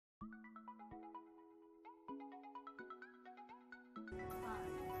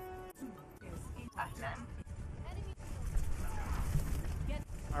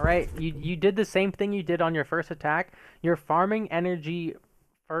Alright, you did the same thing you did on your first attack. You're farming energy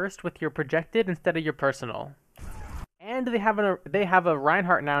first with your projected instead of your personal. And they have a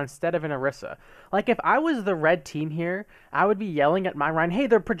Reinhardt now instead of an Orisa. Like, if I was the red team here, I would be yelling at my Rein, hey,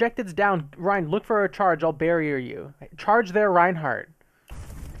 their projected's down. Rein, look for a charge. I'll barrier you. Charge their Reinhardt.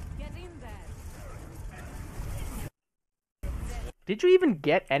 Did you even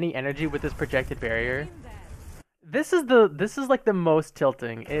get any energy with this projected barrier? This is like the most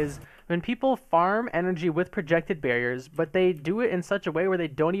tilting, is when people farm energy with projected barriers, but they do it in such a way where they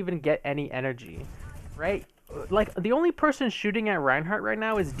don't even get any energy, right? Like, the only person shooting at Reinhardt right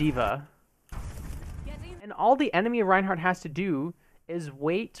now is D.Va. And all the enemy Reinhardt has to do is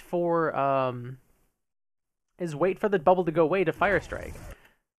wait for the bubble to go away to fire strike.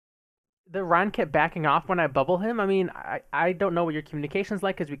 The Rein kept backing off when I bubble him. I mean, I don't know what your communication's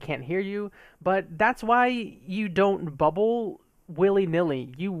like because we can't hear you, but that's why you don't bubble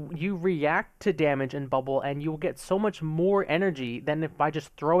willy-nilly. You react to damage and bubble, and you'll get so much more energy than if by just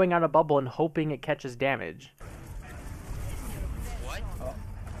throwing out a bubble and hoping it catches damage. What?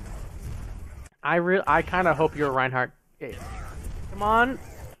 I kind of hope your Reinhardt... Come on.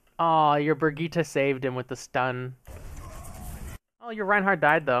 Aw, your Brigitte saved him with the stun. Oh, your Reinhardt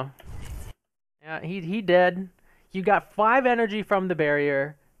died, though. Yeah, he did. You got 5 energy from the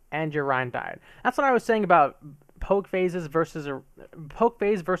barrier, and your Rein died. That's what I was saying about poke phases versus a poke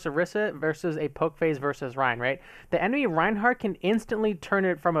phase versus Orisa versus a poke phase versus Rein, right? The enemy Reinhardt can instantly turn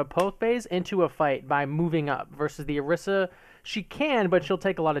it from a poke phase into a fight by moving up, versus the Orisa, she can, but she'll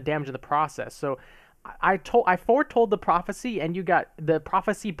take a lot of damage in the process. So I foretold the prophecy, and the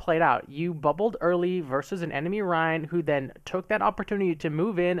prophecy played out. You bubbled early versus an enemy Rein, who then took that opportunity to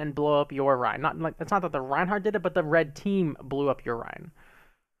move in and blow up your Rein. It's not that the Reinhardt did it, but the red team blew up your Rein.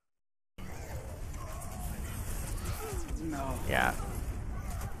 No. Yeah.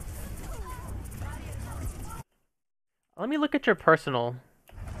 Let me look at your personal.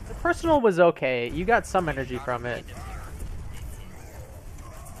 The personal was okay. You got some energy from it.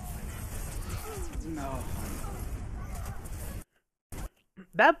 No.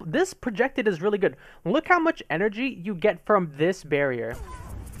 This projected is really good. Look how much energy you get from this barrier.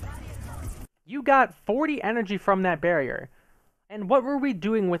 You got 40 energy from that barrier. And what were we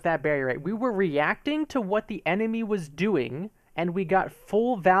doing with that barrier, right? We were reacting to what the enemy was doing, and we got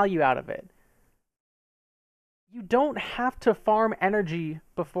full value out of it. You don't have to farm energy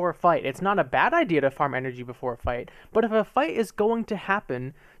before a fight. It's not a bad idea to farm energy before a fight, but if a fight is going to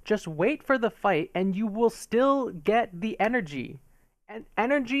happen, just wait for the fight and you will still get the energy. And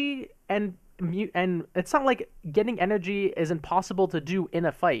energy and it's not like getting energy is impossible to do in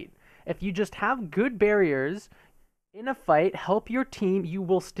a fight. If you just have good barriers in a fight, help your team, you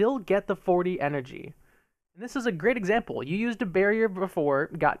will still get the 40 energy. And this is a great example. You used a barrier before,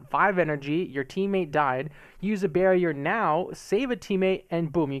 got 5 energy, your teammate died. Use a barrier now, save a teammate,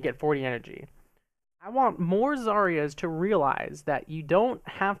 and boom, you get 40 energy. I want more Zaryas to realize that you don't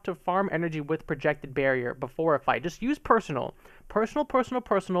have to farm energy with projected barrier before a fight. Just use personal. Personal, personal,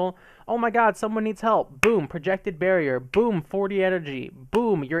 personal. Oh my god, someone needs help. Boom, projected barrier. Boom, 40 energy.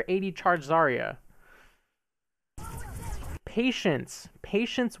 Boom, you're 80 charge Zarya. Patience.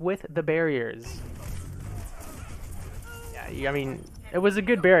 Patience with the barriers. Yeah, I mean, it was a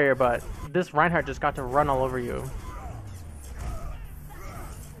good barrier, but this Reinhardt just got to run all over you.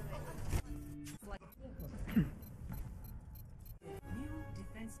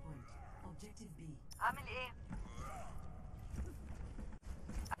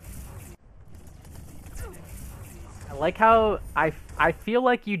 I like how I feel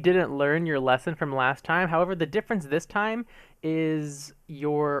like you didn't learn your lesson from last time. However, the difference this time is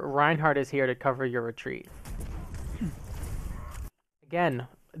your Reinhardt is here to cover your retreat. Again,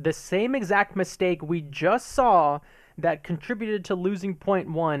 the same exact mistake we just saw that contributed to losing point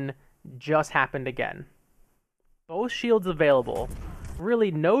 1 just happened again. Both shields available. Really,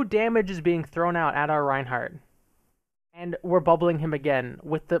 no damage is being thrown out at our Reinhardt. And we're bubbling him again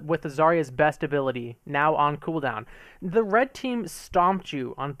with the Zarya's best ability, now on cooldown. The red team stomped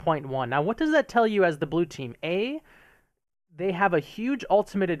you on point 1. Now, what does that tell you as the blue team? A, they have a huge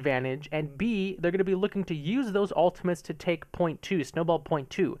ultimate advantage, and B, they're going to be looking to use those ultimates to take point 2, snowball point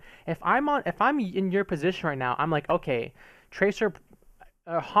 2. If I'm in your position right now, I'm like, okay, Tracer,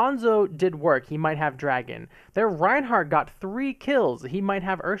 Hanzo did work. He might have Dragon. Their Reinhardt got 3 kills. He might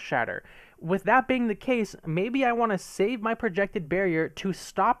have Earthshatter. with that being the case, maybe I want to save my projected barrier to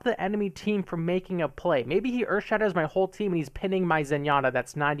stop the enemy team from making a play. Maybe he Earth Shatters my whole team and he's pinning my Zenyatta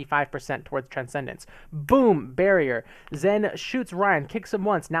that's 95% towards Transcendence. Boom, barrier. Zen shoots Ryan, kicks him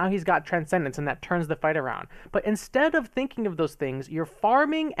once, now he's got Transcendence and that turns the fight around. But instead of thinking of those things, you're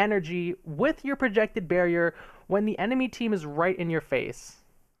farming energy with your projected barrier when the enemy team is right in your face.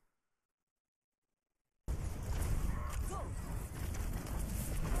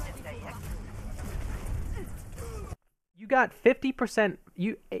 You got 50%,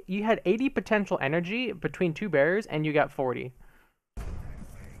 you had 80 potential energy between two barriers and you got 40.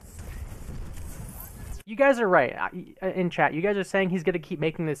 You guys are right in chat. You guys are saying he's going to keep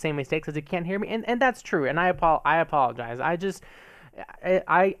making the same mistakes because he can't hear me, and that's true, and I apologize.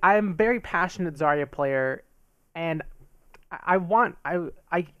 I'm a very passionate Zarya player, and I want the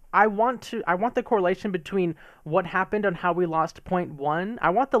correlation between what happened and how we lost point one.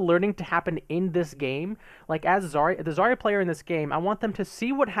 I want the learning to happen in this game. Like as the Zarya player in this game, I want them to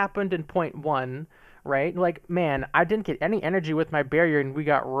see what happened in point one, right? Like, man, I didn't get any energy with my barrier and we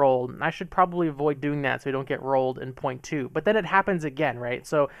got rolled. I should probably avoid doing that so we don't get rolled in point two. But then it happens again, right?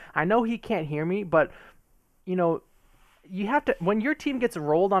 So I know he can't hear me, but you know, you have to, when your team gets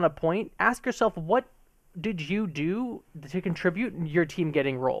rolled on a point, ask yourself, what did you do to contribute your team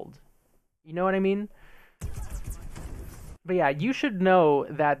getting rolled? You know what I mean? But yeah, you should know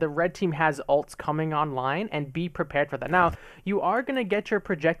that the red team has ults coming online and be prepared for that. Now, you are going to get your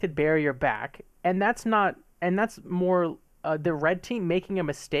projected barrier back, and that's more the red team making a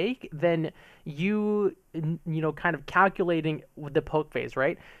mistake than you know, kind of calculating with the poke phase,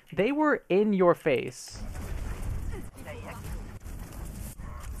 right? They were in your face.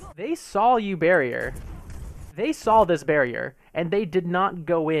 They saw you barrier. They saw this barrier, and they did not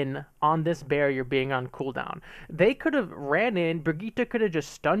go in on this barrier being on cooldown. They could have ran in, Brigitte could have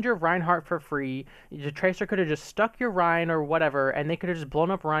just stunned your Reinhardt for free, the Tracer could have just stuck your Ryan or whatever, and they could have just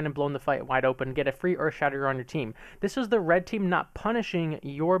blown up Ryan and blown the fight wide open, get a free Earth Shatter on your team. This is the red team not punishing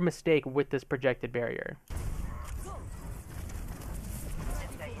your mistake with this projected barrier.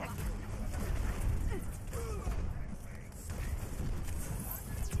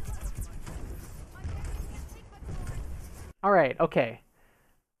 Alright, okay.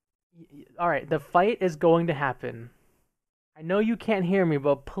 Alright, the fight is going to happen. I know you can't hear me,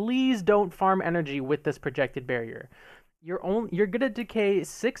 but please don't farm energy with this projected barrier. You're gonna decay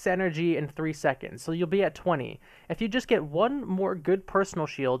 6 energy in 3 seconds, so you'll be at 20. If you just get one more good personal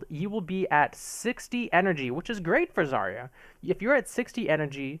shield, you will be at 60 energy, which is great for Zarya. If you're at 60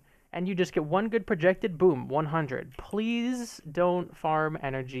 energy, and you just get one good projected, boom, 100. Please don't farm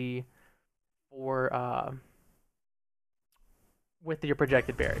energy for, with your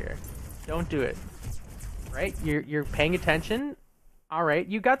projected barrier. Don't do it. Right? You're paying attention. All right.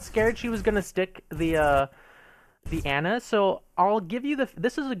 You got scared she was gonna stick the Ana, so I'll give you the.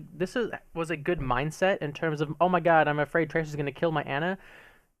 This was a good mindset in terms of, oh my god, I'm afraid Tracer's gonna kill my Ana.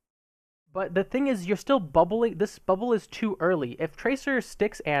 But the thing is, you're still bubbling. This bubble is too early. If Tracer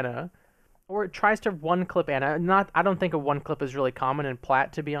sticks Ana, or it tries to one-clip Ana, I don't think a one-clip is really common in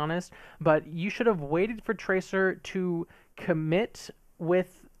Plat, to be honest, but you should have waited for Tracer to commit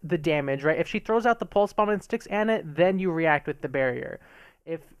with the damage, right? If she throws out the pulse bomb and sticks Ana, then you react with the barrier.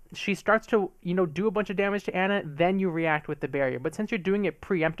 If she starts to, you know, do a bunch of damage to Ana, then you react with the barrier. But since you're doing it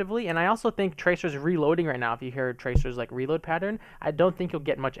preemptively, and I also think Tracer's reloading right now, if you hear Tracer's like reload pattern, I don't think you'll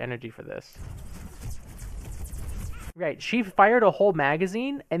get much energy for this. Right, she fired a whole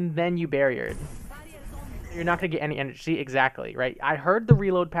magazine and then you barriered. You're not gonna get any energy, exactly, right? I heard the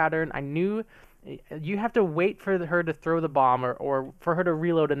reload pattern, I knew you have to wait for her to throw the bomb or for her to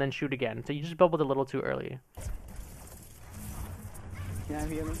reload and then shoot again. So you just bubbled a little too early. Can I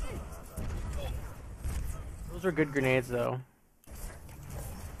hear me? Those are good grenades though.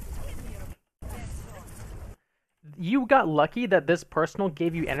 You got lucky that this personal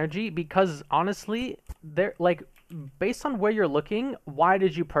gave you energy because honestly, they're like, based on where you're looking, why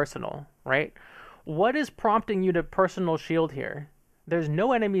did you personal, right? What is prompting you to personal shield here? There's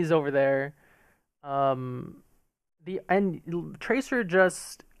no enemies over there. Tracer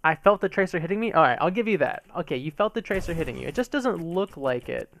just, I felt the Tracer hitting me. All right, I'll give you that. Okay, you felt the Tracer hitting you. It just doesn't look like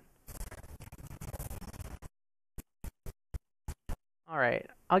it. All right,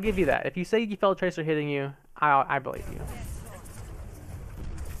 I'll give you that. If you say you felt Tracer hitting you, I believe you.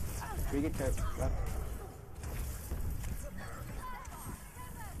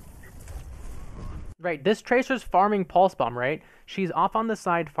 Right, this Tracer's farming Pulse Bomb, right? She's off on the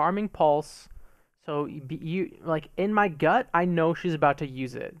side farming Pulse. So you like, in my gut, I know she's about to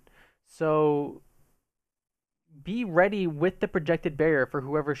use it. So be ready with the projected barrier for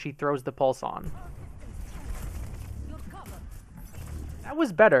whoever she throws the pulse on. That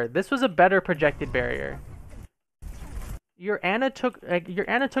was better. This was a better projected barrier. Your Ana took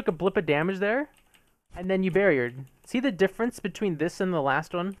a blip of damage there, and then you barriered. See the difference between this and the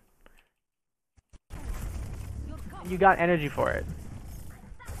last one? You got energy for it.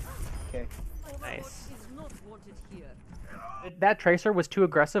 Okay. Nice. That Tracer was too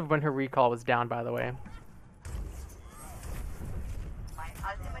aggressive when her recall was down, by the way.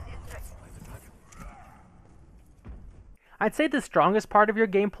 I'd say the strongest part of your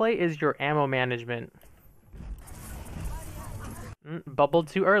gameplay is your ammo management. Bubbled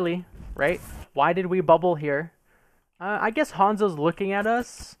too early, right? Why did we bubble here? I guess Hanzo's looking at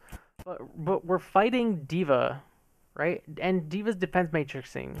us, but we're fighting D.Va, right? And D.Va's defense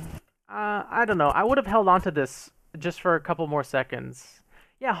matrixing. I don't know. I would have held on to this just for a couple more seconds.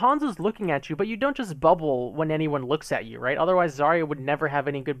 Yeah, Hanzo's looking at you, but you don't just bubble when anyone looks at you, right? Otherwise, Zarya would never have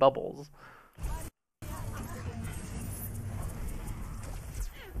any good bubbles.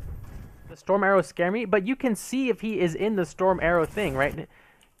 The Storm Arrow scare me, but you can see if he is in the Storm Arrow thing, right?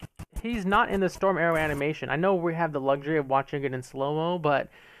 He's not in the Storm Arrow animation. I know we have the luxury of watching it in slow-mo, but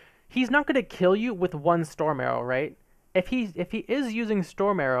he's not going to kill you with one Storm Arrow, right? If he is using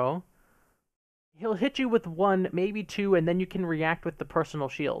Storm Arrow, he'll hit you with one, maybe two, and then you can react with the personal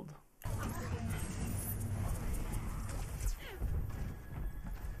shield.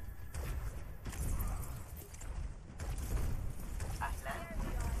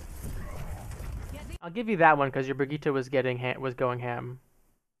 I'll give you that one because your Brigitte was going ham.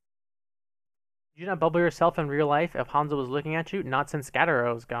 Did you not bubble yourself in real life if Hanzo was looking at you? Not since Scatter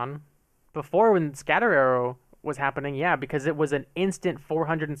Arrow's gone. Before, when Scatter Arrow was happening, yeah, because it was an instant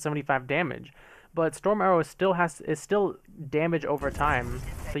 475 damage. But Storm Arrow is still damage over time,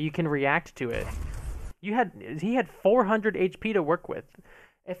 so you can react to it. He had 400 HP to work with.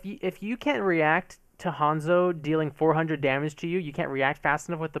 If you can't react to Hanzo dealing 400 damage to you, you can't react fast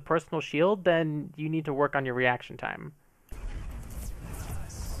enough with the personal shield, then you need to work on your reaction time.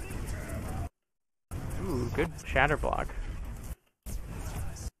 Ooh, good shatter block.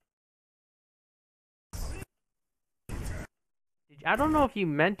 I don't know if you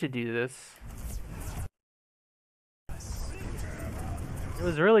meant to do this. It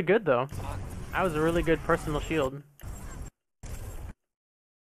was really good though. That was a really good personal shield.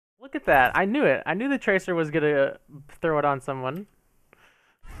 Look at that. I knew it. I knew the Tracer was gonna throw it on someone.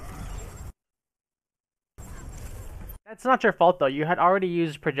 That's not your fault though. You had already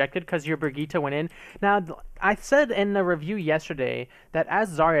used projected because your Brigitte went in. Now, I said in a review yesterday that as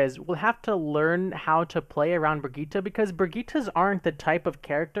Zaryas, we'll have to learn how to play around Brigitte because Brigittes aren't the type of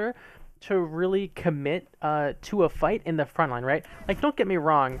character to really commit to a fight in the front line, right? Like, don't get me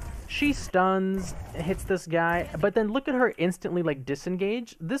wrong, she stuns, hits this guy, but then look at her instantly like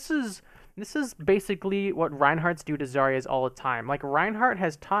disengage. This is basically what Reinhardt's do to Zaryas all the time. Like, Reinhardt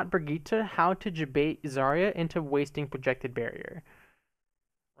has taught Brigitte how to debate Zarya into wasting projected barrier,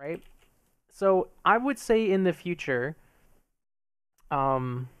 right? So I would say in the future,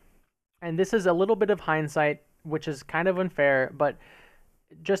 and this is a little bit of hindsight, which is kind of unfair, but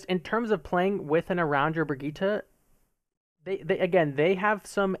just in terms of playing with and around your Brigitte, they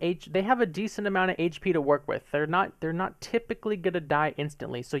have a decent amount of HP to work with. They're not typically gonna die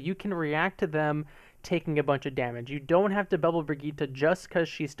instantly, so you can react to them taking a bunch of damage. You don't have to bubble Brigitte just because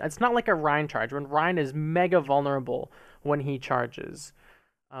it's not like a Rein charge when Rein is mega vulnerable when he charges.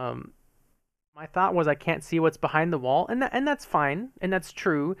 My thought was I can't see what's behind the wall, and that's fine, and that's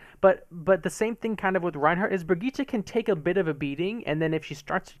true. But the same thing kind of with Reinhardt is Brigitte can take a bit of a beating, and then if she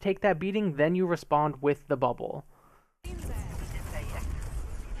starts to take that beating, then you respond with the bubble.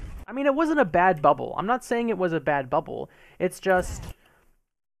 I mean, it wasn't a bad bubble. I'm not saying it was a bad bubble. It's just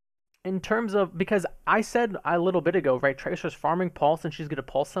in terms of, because I said a little bit ago, right? Tracer's farming pulse, and she's gonna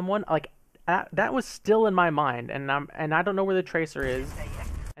pulse someone. Like that was still in my mind, and I don't know where the Tracer is.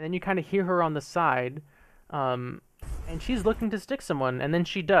 And then you kind of hear her on the side, and she's looking to stick someone, and then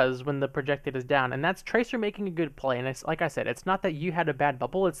she does when the projected is down. And that's Tracer making a good play. And it's, like I said, it's not that you had a bad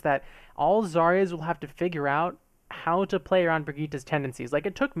bubble, it's that all Zaryas will have to figure out how to play around Brigitte's tendencies. Like,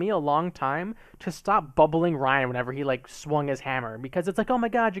 it took me a long time to stop bubbling Ryan whenever he, like, swung his hammer, because it's like, oh my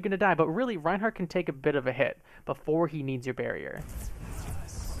god, you're gonna die. But really, Reinhardt can take a bit of a hit before he needs your barrier.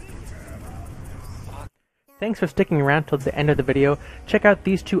 Thanks for sticking around till the end of the video. Check out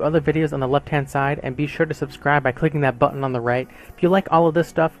these two other videos on the left hand side, and be sure to subscribe by clicking that button on the right. If you like all of this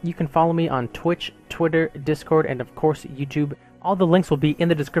stuff, you can follow me on Twitch, Twitter, Discord, and of course YouTube. All the links will be in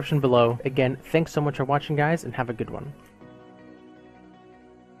the description below. Again, thanks so much for watching, guys, and have a good one.